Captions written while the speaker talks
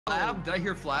Flab? Did I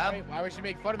hear flab? Why would she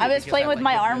make fun of me? I was playing with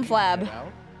my arm flab.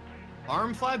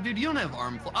 Arm flab? Dude, you don't have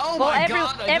arm flab. Oh well, my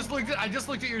god! I just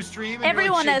looked at your stream and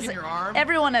everyone you're like shaking your arm.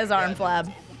 Everyone has arm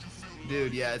flab.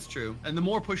 Dude, yeah, it's true. And the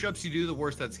more push-ups you do, the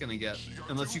worse that's gonna get.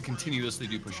 Unless you continuously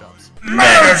do push-ups.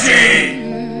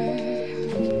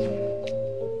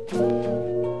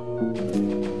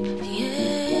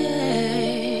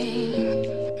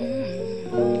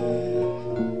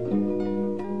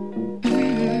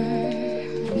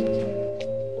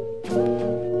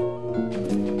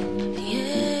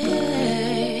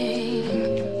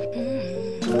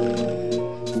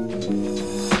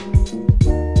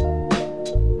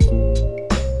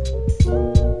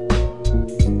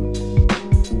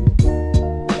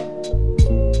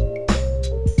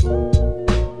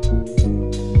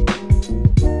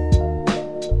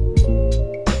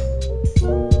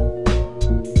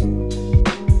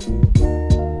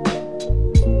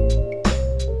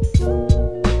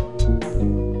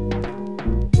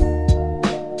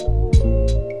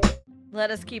 Let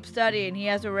us keep studying. He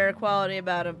has a rare quality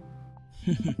about him.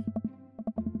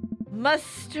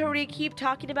 Must we keep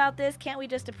talking about this? Can't we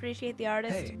just appreciate the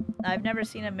artist? Hey. I've never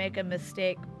seen him make a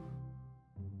mistake.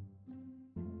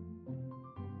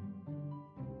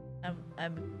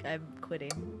 I'm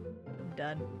quitting. I'm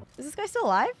done. Is this guy still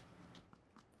alive?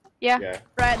 Yeah.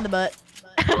 Right in the butt.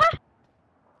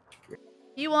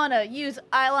 You want to use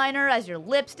eyeliner as your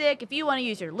lipstick? If you want to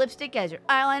use your lipstick as your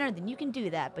eyeliner, then you can do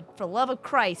that. But for the love of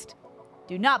Christ,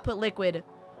 do not put liquid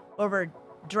over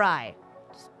dry.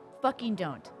 Just fucking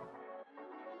don't.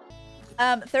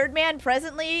 Third man,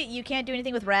 presently, you can't do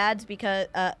anything with rads because,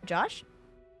 Josh?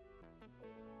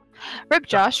 Rip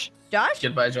Josh. Josh?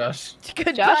 Goodbye, Josh.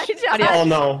 Goodbye, Josh? Josh. Oh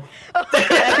no.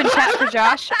 F and chat for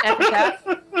Josh. F and chat.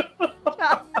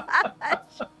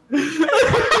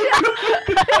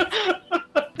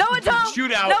 No one's home!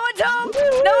 Shootout. No one's home!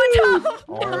 No one's home!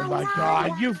 Oh my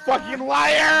god, you fucking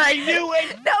liar! I knew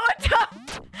it! No one's home!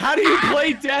 How do you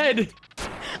play dead?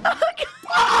 Oh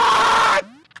god!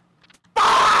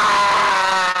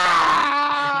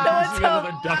 No one's home!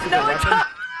 No one's home!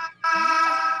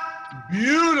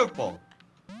 Beautiful!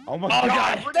 Oh my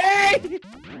god, Renee!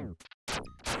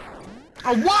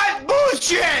 What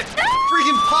bullshit?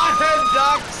 Freaking pothead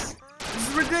ducks! This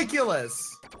is ridiculous!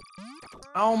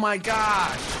 Oh my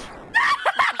gosh!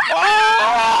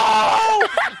 Oh!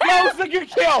 That was a good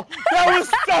kill! That was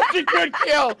such a good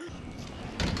kill!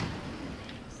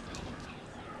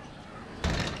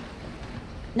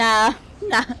 No.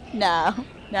 No. No.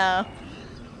 No.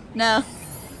 No.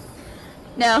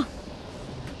 No.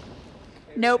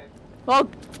 Nope. Oh,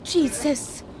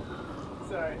 Jesus.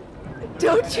 Sorry.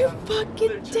 Don't you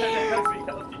fucking dare!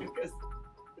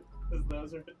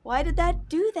 Why did that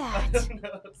do that?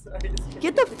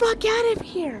 Get the fuck out of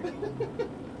here!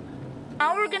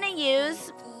 Now we're gonna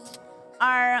use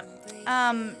our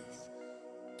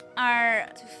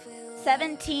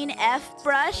 17F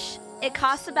brush. It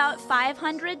costs about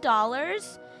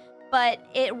 $500, but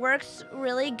it works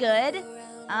really good.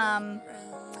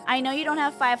 I know you don't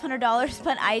have $500,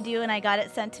 but I do, and I got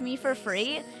it sent to me for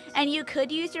free. And you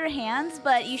could use your hands,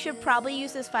 but you should probably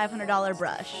use this $500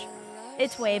 brush.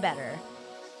 It's way better.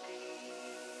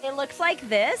 It looks like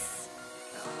this.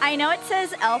 I know it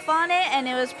says ELF on it, and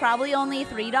it was probably only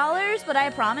 $3, but I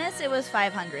promise it was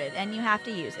 $500, and you have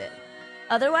to use it.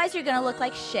 Otherwise, you're gonna look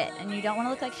like shit, and you don't want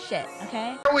to look like shit,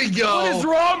 okay? There we go! What is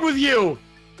wrong with you?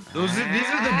 These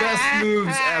are the best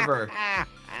moves ever.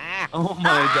 Oh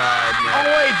my god, man. Oh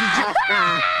wait, did you?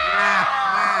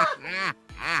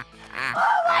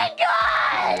 Oh my god!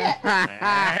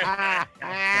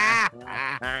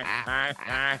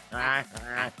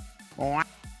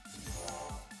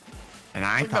 And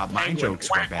I thought my jokes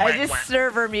were bad. I just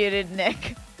server muted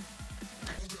Nick.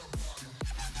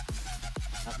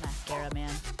 Oh, mascara,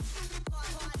 man.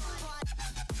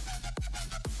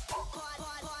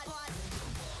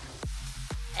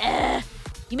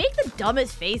 You make the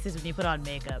dumbest faces when you put on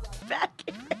makeup. Back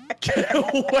here. Get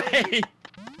away!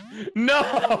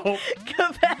 No!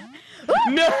 Go back.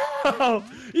 No!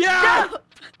 Yeah!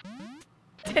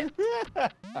 No!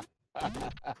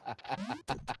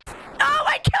 Oh,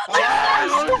 I killed him!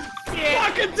 Oh,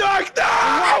 fucking dark! No!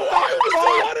 Why was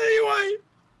that anyway?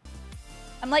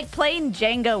 I'm like playing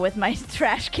Jenga with my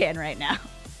trash can right now.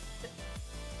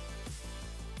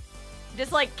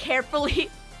 Just like carefully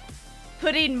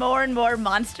putting more and more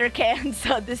monster cans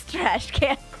on this trash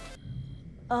can.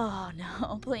 Oh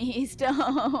no, please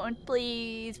don't.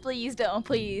 Please, please don't.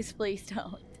 Please, please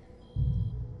don't.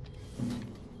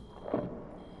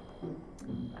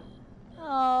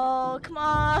 Oh, come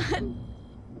on.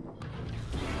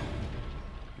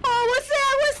 Oh, what's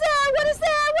that? What's that? What is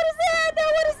that? What is that? No,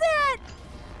 what is that?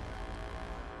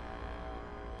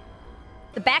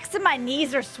 The backs of my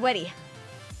knees are sweaty.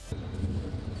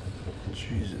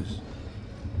 Jesus.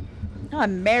 Oh,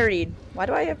 I'm married. Why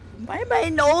am I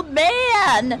an old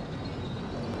man?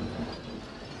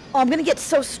 Oh, I'm gonna get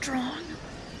so strong.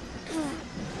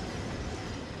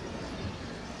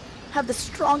 Have the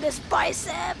strongest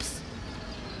biceps.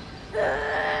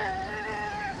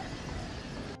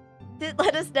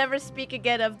 Let us never speak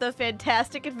again of the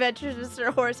fantastic adventures of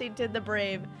Sir Horsington the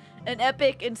Brave. An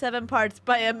epic in 7 parts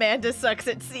by Amanda Sucks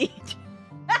at Siege.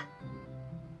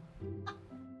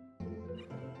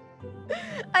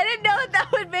 I didn't know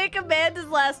that would make Amanda's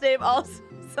last name also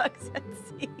Sucks at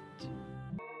Siege.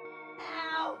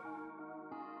 Ow.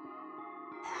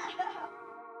 Ow.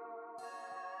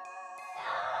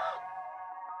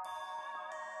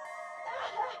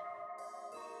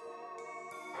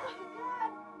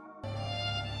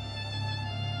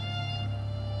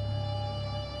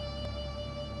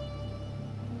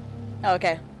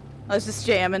 Okay, I was just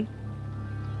jamming.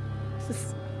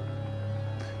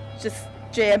 Just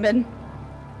jamming.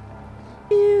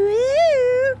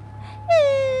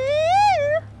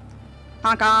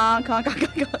 Honk honk honk honk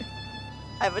honk honk.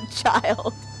 I have a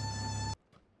child.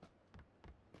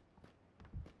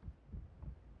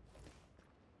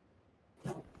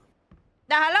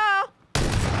 Now, hello.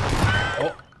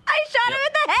 Oh. I shot him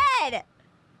in the head.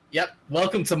 Yep.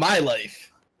 Welcome to my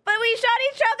life. But we shot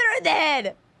each other in the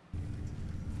head.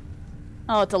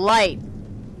 Oh, it's a light.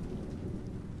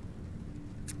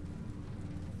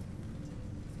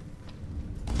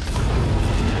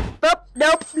 Nope,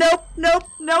 nope, nope, nope,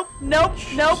 nope,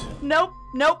 nope, nope,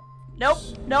 nope, nope,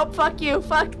 nope, fuck you,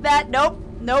 fuck that, nope,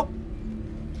 nope.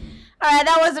 Alright,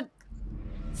 that wasn't...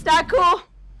 It's not cool.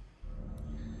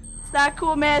 It's not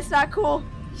cool, man, it's not cool.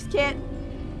 You just can't...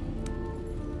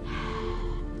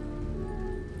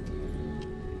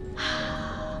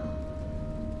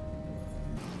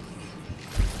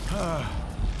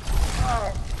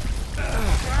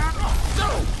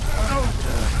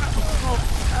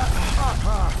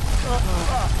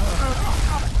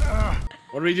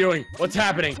 What are we doing? What's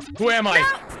happening? Who am I? No!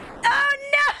 Oh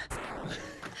no!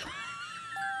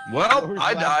 Well,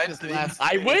 I died.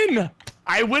 I win!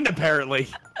 I win apparently.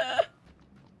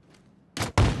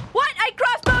 What? I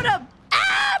crossbowed him!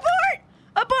 Ah! Abort!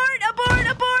 Abort! Abort!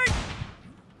 Abort!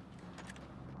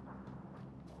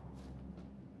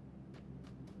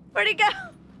 Where'd he go?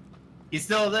 He's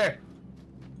still there.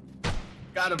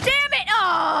 Got him. Damn it!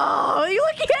 Oh!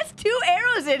 Look, he has 2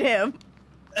 arrows in him.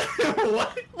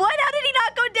 What? What? How did he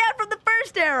not go down from the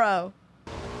first arrow?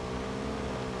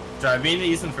 Driving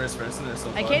these in first person is so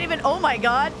fun. I can't even. Oh my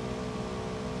god!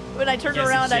 When I turn Yes,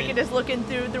 around, you I can just look in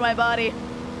through my body.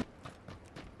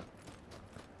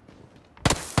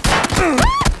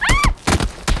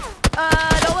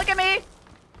 Don't look at me!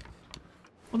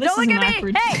 Well, this Don't look isn't at me!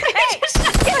 awkward. Hey! Hey!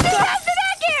 Get me back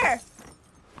here!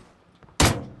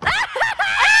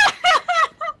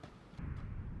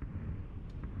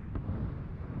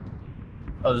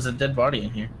 Oh, there's a dead body in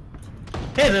here.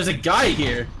 Hey, there's a guy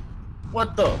here.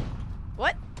 What the?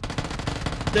 What?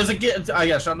 There's a get. I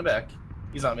got shot in the back.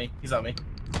 He's on me. He's on me.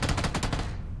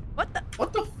 What the?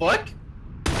 What the fuck?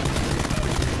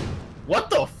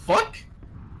 What the fuck?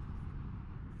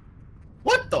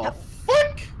 What the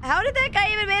fuck? How did that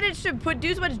guy even manage to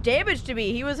do so much damage to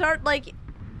me? He was hard, like...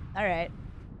 Alright.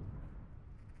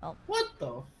 What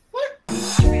the